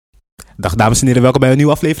Dag dames en heren, welkom bij een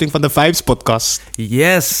nieuwe aflevering van de Vibes podcast.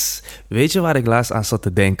 Yes! Weet je waar ik laatst aan zat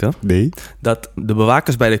te denken? Nee. Dat de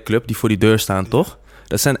bewakers bij de club die voor die deur staan, toch?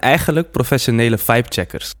 Dat zijn eigenlijk professionele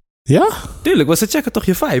vibe-checkers. Ja? Tuurlijk, want ze checken toch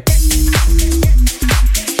je vibe?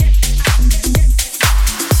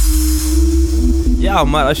 Ja,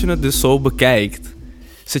 maar als je het dus zo bekijkt...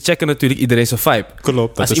 Ze checken natuurlijk iedereen zijn vibe.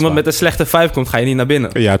 Klopt, als iemand met een slechte vibe komt, ga je niet naar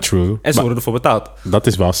binnen. Ja, true. En ze worden ervoor betaald. Dat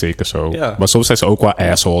is wel zeker zo. Ja. Maar soms zijn ze ook wel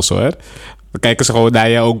assholes, hoor. Dan kijken ze gewoon naar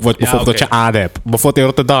je ook bijvoorbeeld wat je aan hebt. Bijvoorbeeld in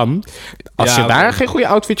Rotterdam. Als je daar geen goede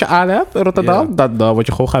outfitje aan hebt in Rotterdam, dan word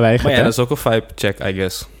je gewoon geweigerd. Maar ja, dat is ook een vibe check, I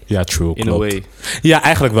guess. Ja, true. In klopt. a way. Ja,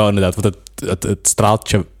 eigenlijk wel inderdaad. Want het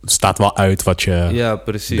straaltje staat wel uit wat je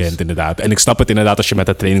bent, inderdaad. En ik snap het inderdaad als je met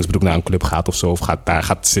een trainingsbroek naar een club gaat of zo. Of daar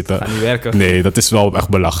gaat zitten. Gaat niet werken. Nee, dat is wel echt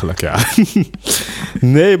belachelijk, ja.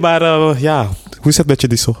 Nee, maar hoe is het met je,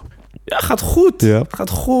 Diesel? Ja, gaat goed. Ja. Het gaat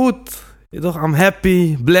goed. Toch, I'm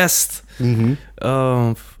happy, blessed. Mm-hmm.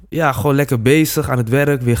 Ja, gewoon lekker bezig aan het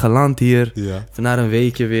werk. Weer geland hier. Ja. Na een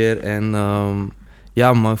weekje weer. En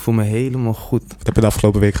ja man, ik voel me helemaal goed. Wat heb je de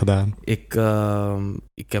afgelopen week gedaan? Ik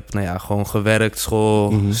heb gewoon gewerkt,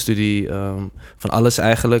 school, studie. Van alles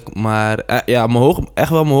eigenlijk. Maar echt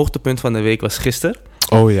wel mijn hoogtepunt van de week was gisteren.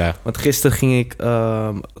 Oh ja. Want gisteren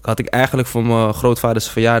had ik eigenlijk voor mijn grootvaders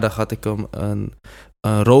verjaardag... had ik hem een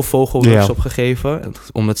roofvogelworkshop gegeven.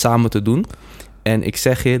 Om het samen te doen. En ik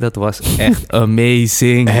zeg je, dat was echt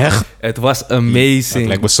amazing. Echt? Het was amazing. Het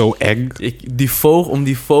lijkt me zo eng. Die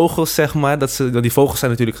vogels, zeg maar... die vogels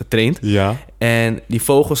zijn natuurlijk getraind. Ja. En die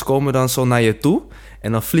vogels komen dan zo naar je toe.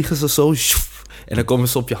 En dan vliegen ze zo... En dan komen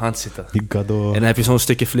ze op je hand zitten. En dan heb je zo'n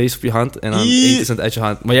stukje vlees op je hand. En dan eten ze het uit je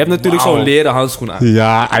hand. Maar je hebt natuurlijk zo'n leren handschoen aan.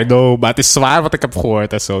 Ja, I know. Maar het is zwaar wat ik heb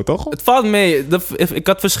gehoord en zo, toch? Het valt mee. Ik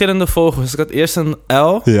had verschillende vogels. Ik had eerst een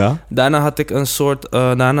uil. Ja. Daarna had ik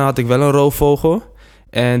daarna had ik wel een roofvogel.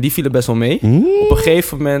 En die vielen best wel mee. Op een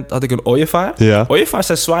gegeven moment had ik een ooievaar. Ja. Ooievaars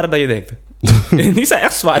zijn zwaarder dan je denkt. Die zijn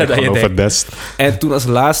echt zwaarder dan je denkt. Best. En toen als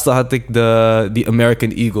laatste had ik die American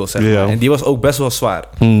Eagle, zeg maar. Ja. En die was ook best wel zwaar.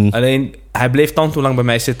 Alleen, hij bleef tand lang bij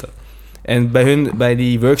mij zitten. En bij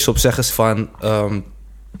die workshop zeggen ze van...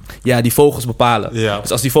 die vogels bepalen. Ja.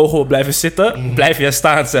 Dus als die vogel wil blijven zitten, blijf jij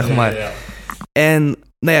staan, zeg maar. Ja. En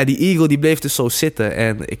die eagle die bleef dus zo zitten.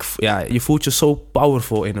 En je voelt je zo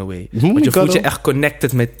powerful in a way. Want je voelt je echt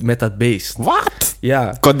connected met dat beest. Wat?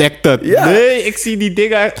 Ja. Connected. Ja. Nee, ik zie die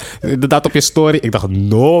dingen inderdaad op je story. Ik dacht,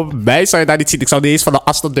 mij zou je daar niet zien. Ik zou niet eens van de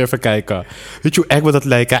afstand durven kijken. Weet je hoe eng me dat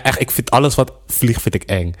lijkt? Ja, echt, ik vind alles wat vliegt, vind ik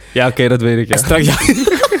eng. Ja, oké, dat weet ik, ja.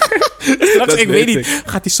 Straks, ik weet niet,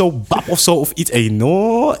 gaat hij zo bap of zo of iets?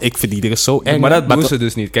 Ik vind die dingen zo eng. Maar dat doen ze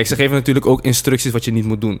dus niet. Kijk, ze geven natuurlijk ook instructies wat je niet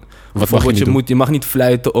moet doen. Bijvoorbeeld, je mag niet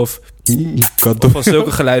fluiten of van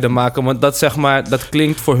zulke geluiden maken. Want dat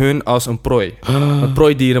klinkt voor hun als een prooi. Want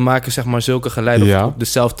prooidieren maken zeg maar zulke geluiden op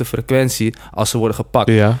dezelfde frequentie als ze worden gepakt.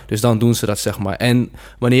 Ja. Dus dan doen ze dat, zeg maar. En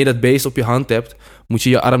wanneer je dat beest op je hand hebt, moet je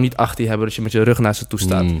je arm niet achter je hebben, dat je met je rug naar ze toe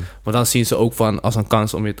staat. Want dan zien ze ook van als een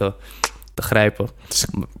kans om je te grijpen.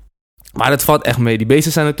 Maar het valt echt mee. Die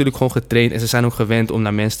beesten zijn natuurlijk gewoon getraind en ze zijn ook gewend om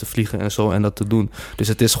naar mensen te vliegen en zo en dat te doen. Dus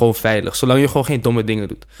het is gewoon veilig, zolang je gewoon geen domme dingen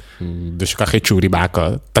doet. Dus je kan geen churi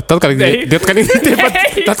maken. Dat kan ik niet. Dat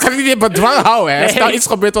kan ik niet in bedwang houden. Hè. Als nou iets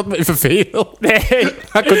gebeurt wat me verveelt. Nee.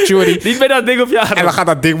 Churi. Niet met dat ding op je arm. En dan gaat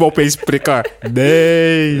dat ding me opeens prikken.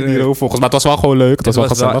 Nee. Die roofvogels. Maar het was wel gewoon leuk. Het was wel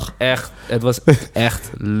gezellig. Het was echt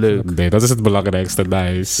leuk. Nee, dat is het belangrijkste.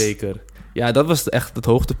 Nice. Zeker. Ja, dat was echt het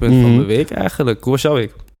hoogtepunt van de week eigenlijk. Hoe was jouw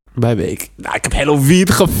week? Mijn week? Nou, ik heb Halloween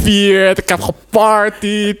gevierd. Ik heb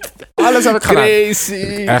gepartied. Alles heb ik gedaan.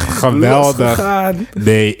 Crazy. Echt geweldig.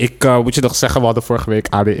 Nee, ik moet je nog zeggen, we hadden vorige week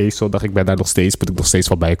ADE-zondag. Ik ben daar nog steeds, moet ik nog steeds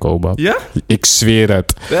van bijkomen. Ja? Ik zweer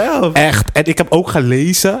het. Wel. Echt. En ik heb ook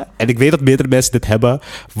gelezen, en ik weet dat meerdere mensen dit hebben,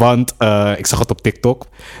 want ik zag het op TikTok,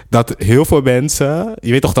 dat heel veel mensen,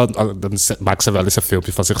 je weet toch, dan maken ze wel eens een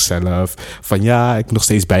filmpje van zichzelf, van ja, ik moet nog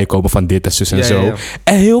steeds bijkomen van dit en zus en zo. Ja.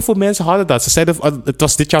 En heel veel mensen hadden dat. Ze zeiden, het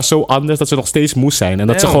was dit jaar zo anders dat ze nog steeds moe zijn. En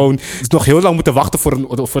dat ze gewoon nog heel lang moeten wachten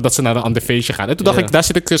voordat ze naar een ander feestje gaan. En toen dacht ik, daar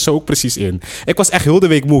zit ik zo ook precies in. Ik was echt heel de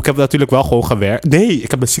week moe. Ik heb natuurlijk wel gewoon gewerkt. Nee,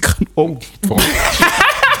 ik heb me ziek genomen.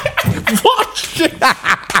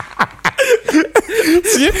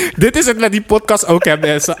 Zie je? Dit is het met die podcast ook, hè,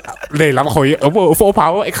 mensen. Nee, laat me gewoon even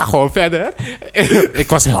ophouden. Ik ga gewoon verder. Ik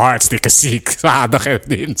was hartstikke ziek. Maandag en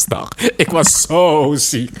dinsdag. Ik was zo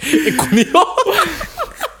ziek.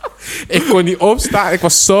 Ik kon niet opstaan. Ik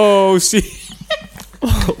was zo ziek.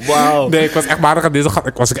 Wauw. Nee, ik was echt maandag en dinsdag.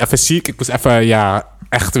 Ik was even ziek. Ik moest even,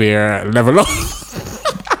 echt weer level up.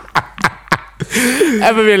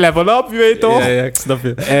 En we weer level up, je weet toch? Ja, ik snap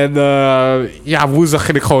je. En woensdag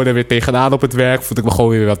ging ik gewoon er weer tegenaan op het werk. Voelde ik me gewoon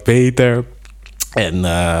weer wat beter. En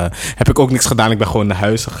heb ik ook niks gedaan. Ik ben gewoon naar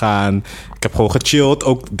huis gegaan. Ik heb gewoon gechilled.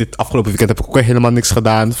 Ook dit afgelopen weekend heb ik ook helemaal niks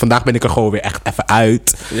gedaan. Vandaag ben ik er gewoon weer echt even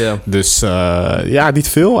uit. Yeah. Dus niet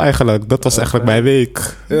veel eigenlijk. Dat was eigenlijk mijn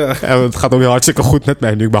week. Yeah. En het gaat ook heel hartstikke goed met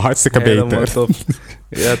mij nu. Ik ben hartstikke beter. Top.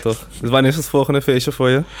 Ja, toch. Dus wanneer is het volgende feestje voor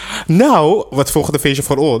je? Nou, wat volgende feestje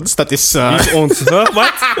voor ons? Dat is... Niet ons. Huh?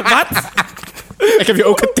 Wat? Ik heb je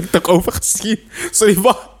ook een TikTok over gezien. Sorry,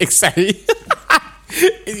 wat? Ik zei...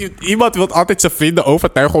 Iemand wil altijd zijn vrienden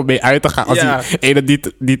overtuigen om mee uit te gaan als hij ene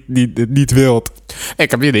niet wilt.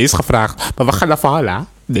 Ik heb je ineens gevraagd, maar we gaan naar Valhalla,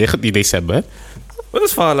 19 december. Wat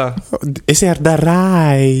is Valhalla? Is er de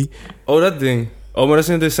rij? Oh, dat ding. Oh, maar dat is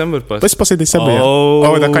in december pas. Dat is pas in december,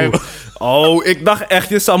 dan kan je... Oh, ik dacht echt,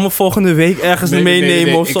 je zal me volgende week ergens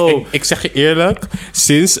meenemen of zo. Ik zeg je eerlijk,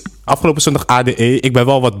 sinds afgelopen zondag ADE, ik ben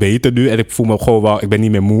wel wat beter nu en ik voel me gewoon wel, ik ben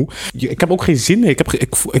niet meer moe. Ik heb ook geen zin meer. Ik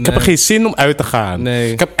heb er geen zin om uit te gaan.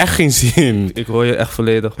 Nee. Ik heb echt geen zin. Ik hoor je echt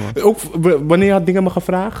volledig, man. Ook, wanneer had dingen me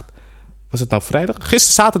gevraagd? Was het nou vrijdag?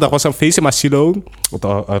 Gisteren zaterdag was er een feest in Marcelo.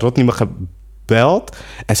 Rodney me gebeld.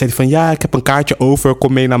 En zei hij van, ik heb een kaartje over,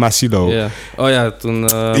 kom mee naar Marcelo. Yeah. Oh ja, toen...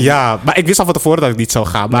 Ja, maar ik wist al van tevoren dat ik niet zou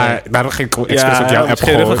gaan. Maar daarom ging ik expres op jouw app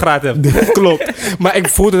gewoon. Heb. Klopt. Maar ik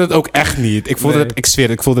voelde het ook echt niet. Ik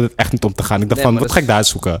voelde het echt niet om te gaan. Ik dacht wat ga ik daar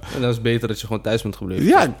zoeken? En dat is beter dat je gewoon thuis bent gebleven.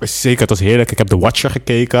 Ja, zeker. Het was heerlijk. Ik heb The Watcher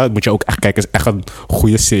gekeken. Dat moet je ook echt kijken. Het is echt een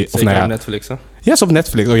goede serie. Zeker op Netflix, hè? Ja, is op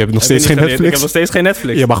Netflix. Oh, je hebt nog steeds geen Netflix? Ik heb nog steeds geen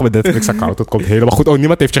Netflix. Je mag mijn Netflix-account. Dat komt helemaal goed. Oh,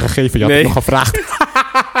 niemand heeft je gegeven. Je had het nog gevraagd.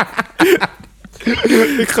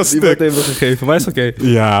 Ik ga stuk. Niemand heeft me gegeven, maar is oké.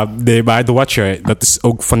 Ja, nee, maar The Watcher, dat is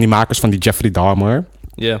ook van die makers van die Jeffrey Dahmer.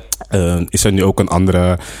 Ja. Is er nu ook een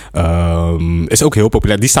andere... is ook heel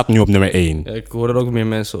populair. Die staat nu op nummer 1. Ja, ik hoor er ook meer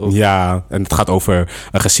mensen over. Ja, en het gaat over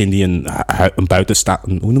een gezin die een buitenstaand...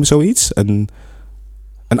 Hoe noem je zoiets? Een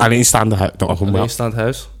alleenstaande huis. Een alleenstaand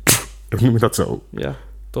huis? Hoe noem je dat zo? Ja,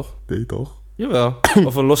 toch? Nee, toch? Jawel.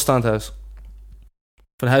 Of een losstaand huis.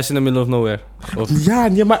 Een huis in the middle of nowhere. Of...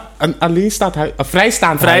 Ja, maar een alleenstaand huis. Een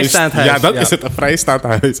vrijstaand huis. Ja, dat is het. Een vrijstaand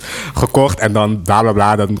huis. Gekocht en dan bla bla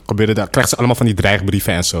bla. Dan krijgen ze allemaal van die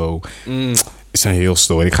dreigbrieven en zo. Is een heel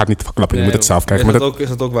story. Ik ga het niet verklappen. Je moet het zelf kijken. Is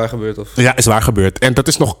dat ook waar gebeurd? Of? Ja, is waar gebeurd. En dat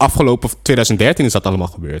is nog afgelopen 2013 is dat allemaal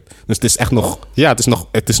gebeurd. Dus het is echt nog... Ja,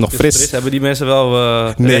 het is nog fris. Hebben die mensen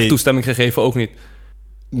wel toestemming gegeven? Ook niet.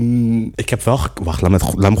 Ik heb wel... Wacht,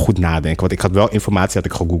 laat me goed nadenken. Want ik had wel informatie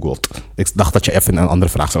gegoogeld. Ik dacht dat je even een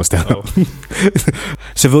andere vraag zou stellen. Oh.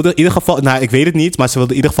 Ze wilden in ieder geval... Nou, ik weet het niet. Maar ze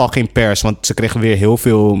wilden in ieder geval geen pers. Want ze kregen weer heel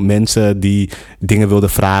veel mensen die dingen wilden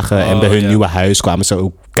vragen. En bij hun nieuwe huis kwamen ze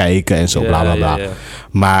ook kijken en zo. Bla, bla, bla.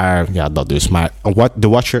 Maar ja, dat dus. Maar The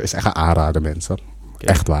Watcher is echt een aanrader, mensen.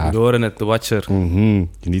 Okay. Echt waar. We horen het, The Watcher. You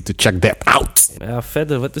need to check that out. Ja,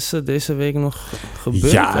 verder. Wat is er deze week nog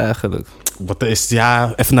gebeurd eigenlijk? Wat is,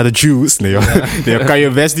 even naar de juice. Nee, hoor.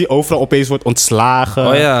 Kanye West die overal opeens wordt ontslagen.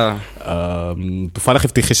 Oh ja. Toevallig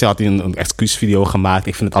heeft hij gisteren een excuusvideo gemaakt.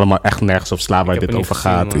 Ik vind het allemaal echt nergens op slaan waar dit over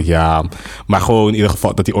gaat. Man. Ja, maar gewoon in ieder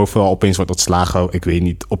geval dat hij overal opeens wordt ontslagen. Ik weet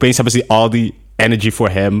niet. Opeens hebben ze al die energy voor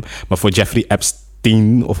hem. Maar voor Jeffrey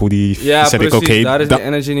Epstein, of hoe die... Ja, precies. Daar is die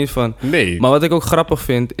energy niet van. Nee. Maar wat ik ook grappig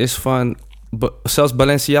vind, is van... Zelfs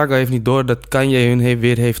Balenciaga heeft niet door dat Kanye hun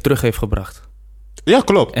weer terug heeft gebracht. Ja,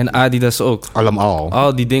 klopt. En Adidas ook. Allemaal.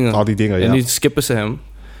 Al die dingen, ja. En nu skippen ze hem.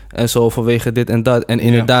 En zo vanwege dit en dat. En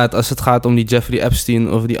inderdaad, als het gaat om die Jeffrey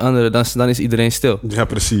Epstein of die andere... dan is iedereen stil. Ja,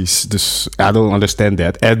 precies. Dus I don't understand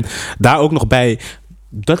that. En daar ook nog bij...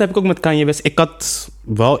 Dat heb ik ook met Kanye West. Ik had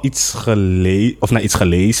wel iets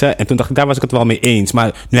gelezen. En toen dacht ik, daar was ik het wel mee eens.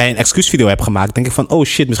 Maar nu hij een excuusvideo heeft gemaakt... denk ik van, oh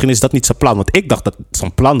shit, misschien is dat niet zijn plan. Want ik dacht dat het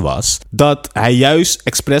zijn plan was... dat hij juist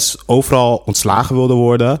expres overal ontslagen wilde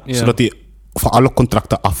worden... zodat hij van alle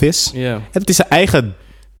contracten af is. En dat hij zijn eigen...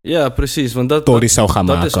 Ja, precies. Want dat zou gaan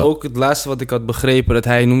dat maken. is ook het laatste wat ik had begrepen. Dat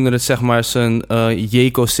hij noemde het zeg maar zijn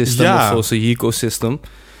ecosystem of zo, zijn ecosystem.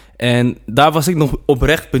 En daar was ik nog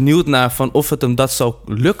oprecht benieuwd naar van of het hem dat zou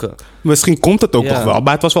lukken. Misschien komt het ook nog wel.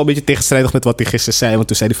 Maar het was wel een beetje tegenstrijdig met wat hij gisteren zei. Want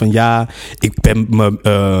toen zei hij van ik ben mijn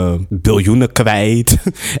biljoenen kwijt.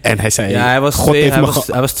 En hij zei... Ja, hij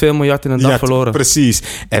was 2 miljard in een dag verloren. Precies.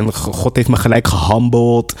 En God heeft me gelijk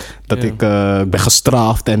gehandeld. Dat ik ben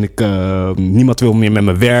gestraft. En niemand wil meer met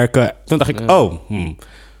me werken. Toen dacht ik,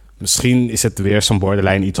 misschien is het weer zo'n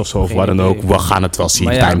borderline iets of zo. Of wat dan ook. We gaan het wel zien.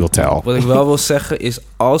 Time will tell. Wat ik wel wil zeggen is...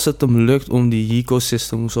 als het hem lukt om die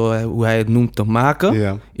ecosystem, hoe hij het noemt, te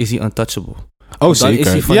maken... is hij untouchable. Oh, zeker. Dan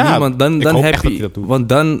is hij van niemand. Dan heb je... Dat want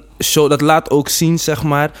dan dat laat ook zien, zeg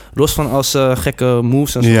maar... Los van als gekke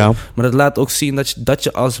moves en zo. Ja. Maar dat laat ook zien dat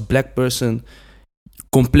je als black person...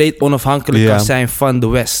 compleet onafhankelijk kan zijn van de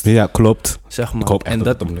West. Ja, klopt. Zeg maar. Ik hoop echt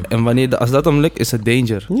en als dat hem lukt, is het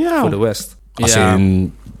danger voor de West. Als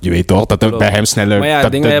je weet toch, dat er bij hem sneller... Maar ja,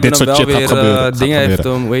 dat dit soort shit gaat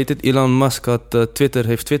gebeuren. Elon Musk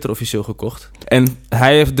heeft Twitter officieel gekocht. En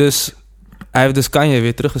hij heeft dus Kanye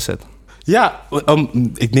weer teruggezet. Ja,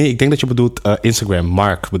 ik denk dat je bedoelt Instagram.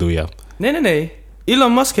 Mark bedoel je? Nee.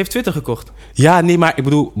 Elon Musk heeft Twitter gekocht. Ja, nee, maar ik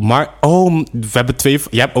bedoel... we hebben twee...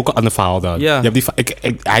 Jij hebt ook een ander verhaal dan. Ja. Je hebt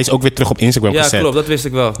hij is ook weer terug op Instagram gezet. Ja, klopt. Dat wist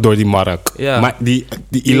ik wel. Door die Mark. Ja. Maar die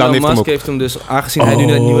Elon Musk heeft hem dus... Aangezien hij nu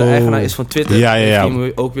de nieuwe eigenaar is van Twitter... heeft hij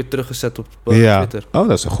hem ook weer teruggezet op Twitter. Oh,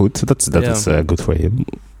 dat is goed. Dat is good for him.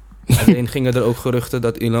 Alleen gingen er ook geruchten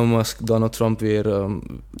dat Elon Musk Donald Trump weer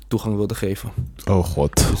toegang wilde geven. Oh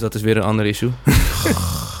god. Dus dat is weer een ander issue.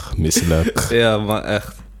 Misselijk. Ja, maar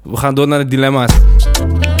echt. We gaan door naar de dilemma's.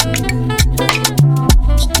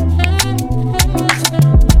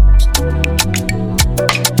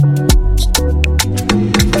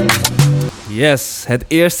 Yes, het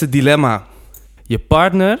eerste dilemma. Je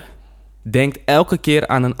partner denkt elke keer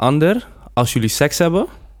aan een ander als jullie seks hebben.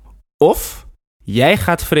 Of jij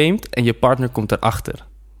gaat vreemd en je partner komt erachter.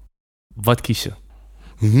 Wat kies je?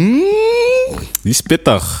 Die is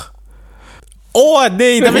pittig. Oh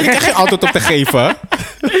nee, daar weet ik echt geen antwoord op te geven.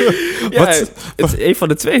 Het is één van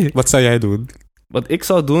de twee. Wat zou jij doen? Wat ik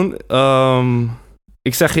zou doen...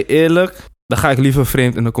 ik zeg je eerlijk... Dan ga ik liever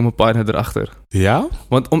vreemd en dan komt mijn partner erachter. Ja?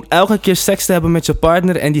 Want om elke keer seks te hebben met je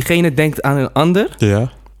partner... en diegene denkt aan een ander...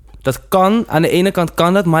 Ja. Dat kan, aan de ene kant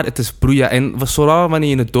kan dat, maar het is broeia. En vooral wanneer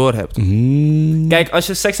je het doorhebt. Kijk, als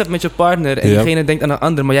je seks hebt met je partner... en diegene denkt aan een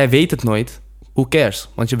ander, maar jij weet het nooit... Who cares?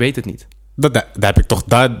 Want je weet het niet. Daar heb ik toch...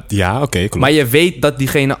 Ja, oké, klopt. Maar je weet dat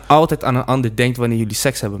diegene altijd aan een ander denkt... wanneer jullie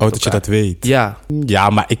seks hebben met elkaar. Dat je dat weet. Ja. Ja,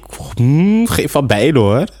 maar ik geef van beide,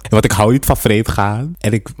 hoor. Want ik hou niet van vreemd gaan.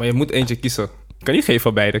 Maar je moet eentje kiezen. Kan je geen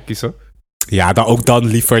van beide kiezen? Ja, dan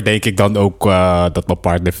liever denk ik dan ook dat mijn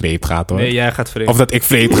partner vreemd gaat, hoor. Nee, jij gaat vreemd. Of dat ik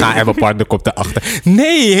vreemd ga en mijn partner komt erachter.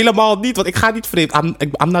 Nee, helemaal niet, want ik ga niet vreemd.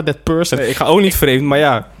 I'm not that person. Nee, ik ga ook niet vreemd, maar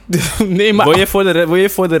ja. Nee, maar... Wil je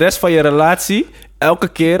voor de rest van je relatie... elke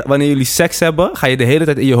keer wanneer jullie seks hebben... ga je de hele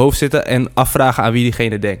tijd in je hoofd zitten... en afvragen aan wie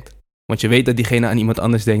diegene denkt. Want je weet dat diegene aan iemand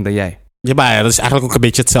anders denkt dan jij. Ja, maar dat is eigenlijk ook een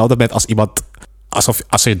beetje hetzelfde met als iemand...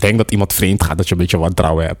 Als je denkt dat iemand vreemd gaat... dat je een beetje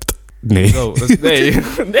wantrouwen hebt. Nee. Nee.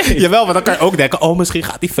 Jawel, maar dan kan je ook denken... oh, misschien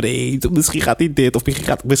gaat hij vreemd. Of misschien gaat hij dit. Of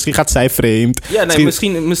misschien gaat zij vreemd. Ja,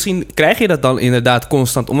 nee, misschien krijg je dat dan inderdaad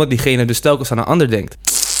constant... omdat diegene dus telkens aan een ander denkt.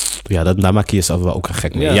 Ja, daar maak je jezelf wel ook een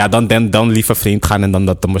gek mee. Ja, dan liever vreemd gaan... en dan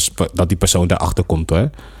dat die persoon daarachter komt, hoor.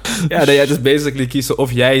 Ja, dan jij dus basically kiezen...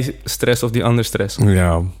 of jij stress of die ander stress.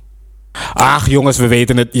 Ja. Ach, jongens, we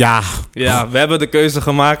weten het. Ja. Ja, we hebben de keuze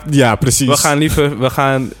gemaakt. Ja, precies. We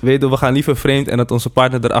gaan liever vreemd en dat onze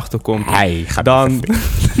partner erachter komt. Hij gaat dan...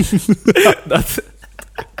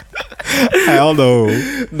 Hell no.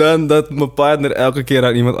 Dan dat mijn partner elke keer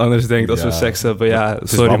aan iemand anders denkt als we seks hebben. Ja,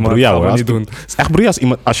 sorry man, dat gaan we niet doen. Het is echt broeia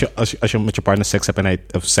als je met je partner seks hebt en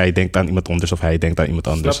of zij denkt aan iemand anders of hij denkt aan iemand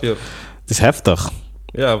anders. Snap je? Het is heftig.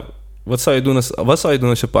 Ja, wat zou je doen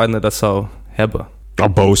als je partner dat zou hebben?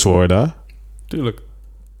 Boos worden. Tuurlijk.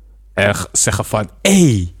 Echt zeggen van...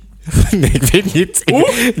 Nee, ik weet niet.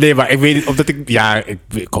 Nee, maar ik weet niet. Omdat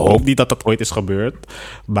ik hoop niet dat dat ooit is gebeurd.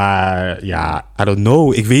 Maar ja, I don't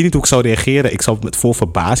know. Ik weet niet hoe ik zou reageren. Ik zou met vol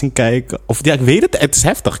verbazing kijken. Of ja, ik weet het. Het is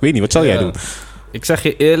heftig. Ik weet niet. Wat zou jij doen? Ik zeg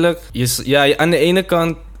je eerlijk. Aan de ene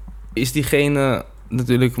kant is diegene...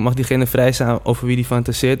 Natuurlijk mag diegene vrij zijn over wie die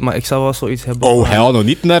fantaseert. Maar ik zou wel zoiets hebben van... hell no.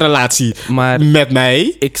 Niet een relatie met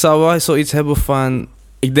mij. Ik zou wel zoiets hebben van...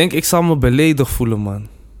 Ik zal me beledigd voelen, man.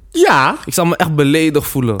 Ja. Ik zal me echt beledigd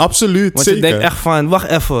voelen. Absoluut, want zeker. Je denkt echt van, wacht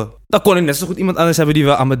even. Dan kon ik net zo goed iemand anders hebben die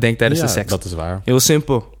wel aan me denkt tijdens de seks. Dat is waar. Heel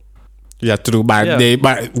simpel. Ja, true. Maar nee,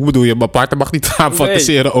 maar hoe bedoel je? Mijn partner mag niet gaan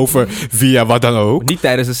fantaseren over via wat dan ook. Niet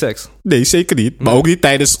tijdens de seks. Nee, zeker niet. Maar ook niet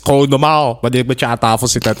tijdens gewoon normaal. Wanneer ik met je aan tafel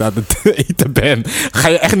zit en aan het eten ben. Ga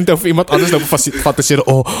je echt niet over iemand anders lopen fantaseren.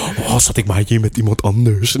 Oh, zat ik maar hier met iemand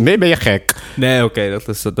anders. Nee, ben je gek? Nee, oké,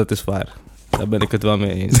 dat is waar. Daar ben ik het wel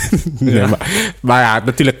mee eens. Nee, maar ja,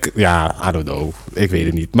 natuurlijk... Ja, I don't know. Ik weet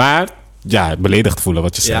het niet. Maar ja, beledigd voelen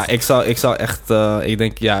wat je zegt. Ja, ik zou echt...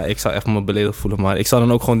 ik zou echt me beledigd voelen. Maar ik zou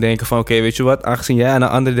dan ook gewoon denken van... Oké, weet je wat? Aangezien jij aan een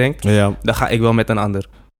ander denkt... Dan ga ik wel met een ander.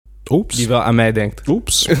 Oeps. Die wel aan mij denkt.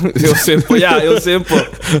 Oeps. Heel simpel. Ja, heel simpel.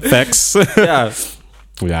 Facts. Ja.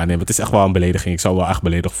 Ja, nee, maar het is echt wel een belediging. Ik zou wel echt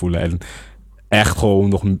beledigd voelen. En echt gewoon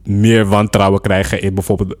nog meer wantrouwen krijgen in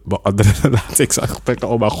bijvoorbeeld andere relatie. Ik zag,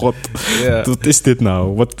 oh mijn god, wat is dit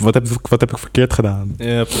nou? Wat heb ik verkeerd gedaan?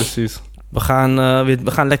 Ja, precies. We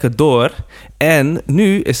gaan lekker door. En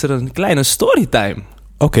nu is er een kleine storytime.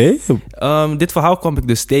 Oké. Dit verhaal kwam ik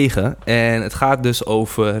dus tegen. En het gaat dus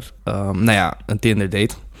over, een Tinder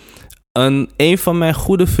date. Een van mijn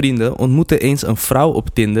goede vrienden ontmoette eens een vrouw op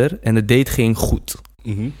Tinder en de date ging goed.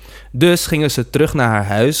 Mm-hmm. Dus gingen ze terug naar haar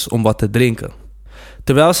huis om wat te drinken.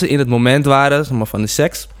 Terwijl ze in het moment waren van de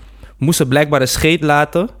seks, moest ze blijkbaar een scheet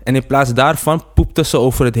laten en in plaats daarvan poepte ze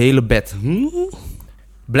over het hele bed.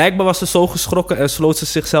 Blijkbaar was ze zo geschrokken en sloot ze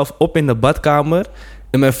zichzelf op in de badkamer.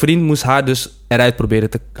 En mijn vriend moest haar dus eruit proberen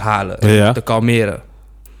te halen en te kalmeren.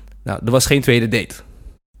 Nou, er was geen tweede date.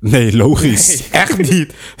 Nee, logisch. Nee. Echt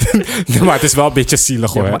niet. Maar het is wel een beetje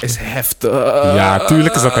zielig hoor. Ja, maar het is heftig. Ja,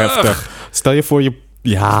 tuurlijk is dat heftig. Stel je voor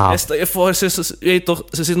stel je voor, ze weet toch,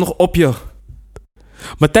 ze zit nog op je.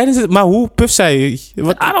 Maar hoe puff zij?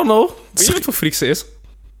 Wat? I don't know. Weet je wat voor freak ze is?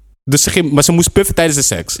 Dus maar ze moest puffen tijdens de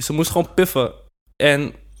seks? Ze moest gewoon puffen.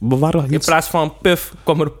 En in plaats van puff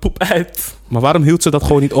kwam er poep uit. Maar waarom hield ze dat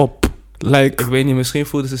gewoon niet op? Ik weet niet, misschien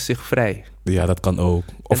voelde ze zich vrij. Ja, dat kan ook.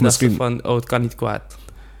 Of en misschien van, het kan niet kwaad.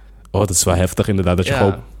 Oh, dat is wel heftig inderdaad. Dat je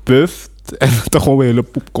gewoon puft en toch gewoon weer hele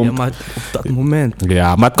poep komt. Ja, maar op dat moment.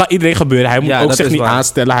 Ja, maar het kan iedereen gebeuren. Hij moet ook zich niet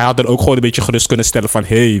aanstellen. Hij had er ook gewoon een beetje gerust kunnen stellen van...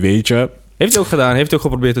 Hey, weet je... Heeft hij ook gedaan. Heeft hij ook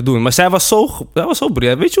geprobeerd te doen. Maar zij was zo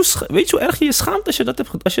briljant. Weet je hoe erg je je schaamt als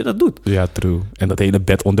je dat doet? Ja, true. En dat hele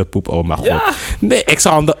bed onder poep. Oh mijn god. Nee, ik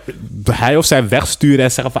zou hij of zij wegsturen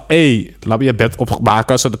en zeggen van... Hey, laat me je bed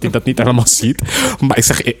opmaken zodat hij dat niet helemaal ziet. Maar ik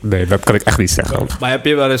zeg... Nee, dat kan ik echt niet zeggen. Maar heb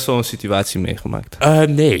je wel eens zo'n situatie meegemaakt?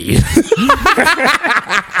 Nee.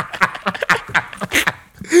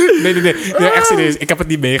 Nee, echt serieus. Ik heb het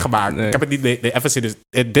niet meegemaakt. Nee. Ik heb het niet nee, even serieus.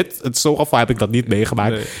 In zo'n geval heb ik dat niet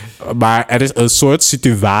meegemaakt. Nee. Maar er is een soort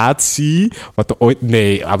situatie... Wat er ooit...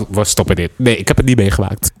 Nee, we stoppen dit. Nee, ik heb het niet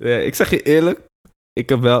meegemaakt. Nee, ik zeg je eerlijk. Ik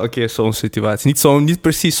heb wel een keer zo'n situatie. Niet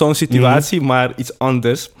precies zo'n situatie, maar iets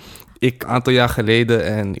anders. Een aantal jaar geleden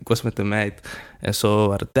en ik was met een meid. En zo, we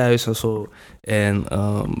waren thuis en zo. En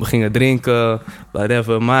we gingen drinken,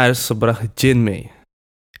 whatever. Maar ze bracht gin mee.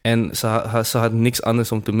 En ze had niks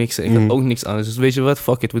anders om te mixen. Ik had ook niks anders. Dus weet je wat?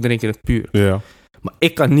 Fuck it, we drinken het puur. Ja. Maar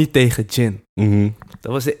ik kan niet tegen gin.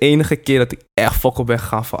 Dat was de enige keer dat ik echt fokkel ben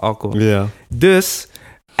gegaan van alcohol. Ja. Dus,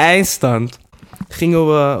 eindstand,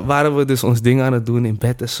 waren we dus ons ding aan het doen in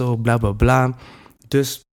bed en zo, bla bla bla.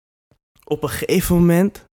 Dus, op een gegeven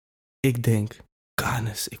moment, ik denk,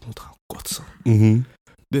 Kanis, ik moet gaan kotsen.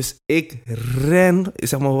 Dus ik ren,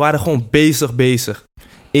 zeg maar, we waren gewoon bezig.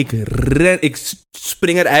 Ik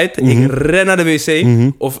spring eruit. Ik ren naar de wc.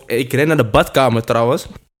 Of ik ren naar de badkamer trouwens.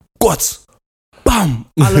 Kots. Bam.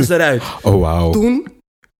 Alles eruit. Oh, wow. Toen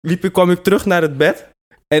kwam ik terug naar het bed.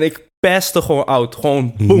 En ik pestte gewoon out.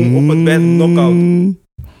 Gewoon boom op het bed. Knockout.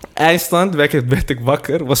 Eindstand. Werd ik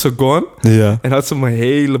wakker. Was ze gone. Ja. En had ze mijn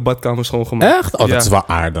hele badkamer schoongemaakt. Echt? Oh, dat is wel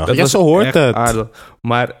aardig. Dat zo hoort het. Aardig.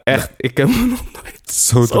 Maar echt, ik heb me nog nooit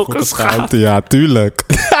zo geschaamd. Ja, tuurlijk.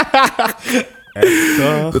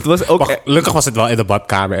 Dat was ook gelukkig was het wel in de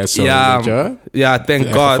badkamer en zo. Ja, weet je? Ja,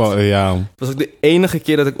 thank God. Ja. Het was ook de enige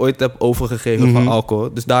keer dat ik ooit heb overgegeven van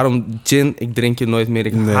alcohol. Dus daarom gin, ik drink je nooit meer.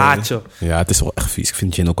 Ik haat je. Ja, het is wel echt vies. Ik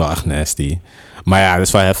vind gin ook wel echt nasty. Maar ja, dat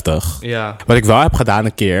is wel heftig. Ja. Wat ik wel heb gedaan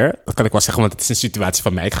een keer, dat kan ik wel zeggen, want het is een situatie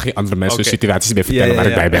van mij. Ik ga geen andere mensen situaties meer vertellen waar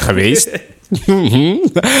ik bij ben geweest.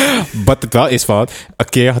 Wat het wel is van, een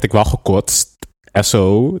keer had ik wel gekotst. En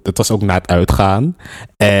zo, dat was ook na het uitgaan.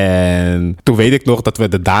 En toen weet ik nog dat we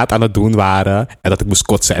de daad aan het doen waren. En dat ik moest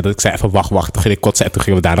kotsen. En dat ik zei even wacht. Toen ging ik kotsen en toen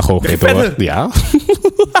gingen we daarna gewoon weer door. Ja.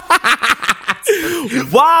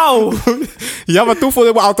 Wauw! Ja, maar toen voelde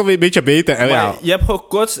ik me altijd weer een beetje beter. En maar je hebt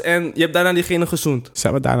gekotst en je hebt daarna diegene gezoend.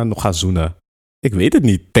 Zijn we daarna nog gaan zoenen? Ik weet het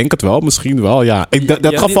niet. Denk het wel, misschien wel, ja.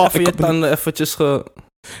 Dat geval... Je hebt dan eventjes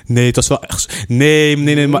Nee, het was wel echt...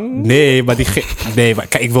 Nee, maar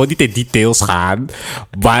kijk, ik wil niet in details gaan.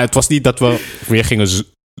 Maar het was niet dat we weer gingen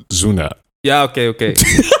zoenen. Ja, oké.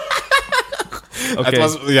 Het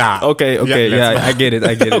was, ja. Oké, ja, I get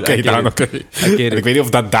it. Oké. Ik weet niet of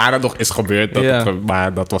dat daarna nog is gebeurd,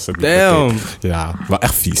 maar dat was het. Damn. Ja, wel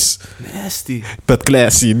echt vies. Nasty. Dat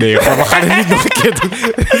classy, nee. Maar we gaan het niet nog een keer doen.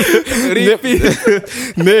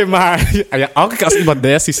 Nee, maar ja, elke keer als iemand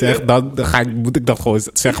nasty zegt, dan moet ik dat gewoon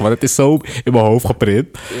zeggen, want het is zo in mijn hoofd geprint.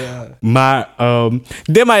 Yeah. Maar,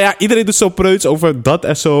 maar ja, iedereen doet zo preuts over dat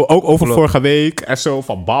en zo. Ook over vorige week en zo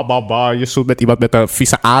van ba, je zoent met iemand met een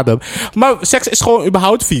vieze adem. Maar seks is gewoon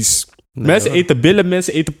überhaupt vies. Nee, Mensen eten billen,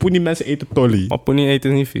 mensen eten poenie, mensen eten tolly. Maar poenie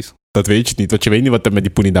eten is niet vies. Dat weet je niet, want je weet niet wat er met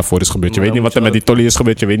die poenie daarvoor is gebeurd. Je weet niet wat er met die tolly is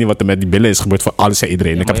gebeurd. Je weet niet wat er met die billen is gebeurd voor alles en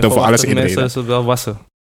iedereen. Ik heb het over alles en iedereen. Mensen wel wassen.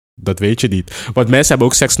 Dat weet je niet. Want mensen hebben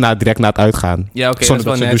ook seks direct na het uitgaan. Ja, oké, dat is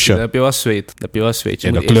wel net. Dan heb je wel zweet. Je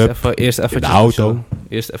in moet de club, eerst even in de auto.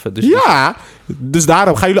 Eerst even douchen. Ja, dus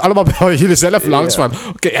daarom gaan jullie allemaal bij jullie zelf langs van...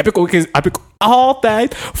 Oké, heb ik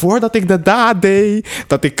altijd, voordat ik de daad deed...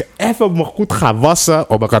 dat ik even me goed ga wassen.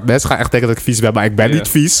 Oh my god, mensen gaan echt denken dat ik vies ben, maar ik ben niet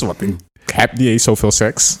vies. Want ik heb niet eens zoveel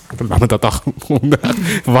seks. Laat me dat toch...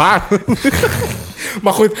 Waar?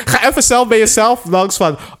 Maar goed, ga even zelf bij jezelf langs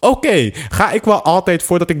van... Oké, ga ik wel altijd,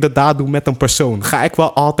 voordat ik de daad doe met een persoon... ga ik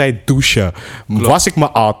wel altijd douchen? Klopt. Was ik me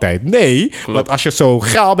altijd? Nee, klopt. Want als je zo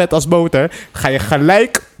geil bent als boter... ga je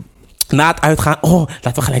gelijk... na het uitgaan,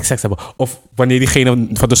 laten we gelijk seks hebben. Of wanneer diegene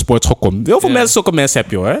van de sportschool komt. Heel veel mensen, zulke mensen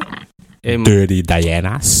heb je hoor. Dirty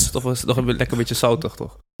Diana's. Toch een lekker beetje zoutig,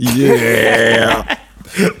 toch? Yeah.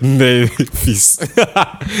 Nee, vies.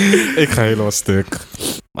 Ik ga helemaal stuk.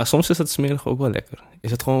 Maar soms is het smerig ook wel lekker.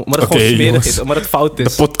 Is het gewoon, maar het gewoon smerig jongens, is, omdat het fout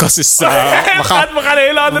is. De podcast is... we gaan een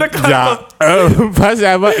hele andere kant op. Waar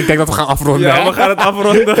zijn we? Ik denk dat we gaan afronden. Ja, we gaan het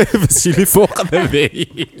afronden. We zien jullie volgende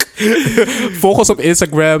week. Volg ons op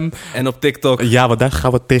Instagram. En op TikTok. Ja, want daar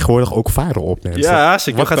gaan we tegenwoordig ook varen op, mensen. Ja,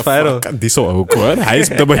 zeker gaat varen. Diesel ook, hoor. Hij is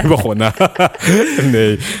daarmee begonnen.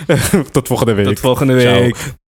 Nee. Tot volgende week. Tot volgende week. Ciao.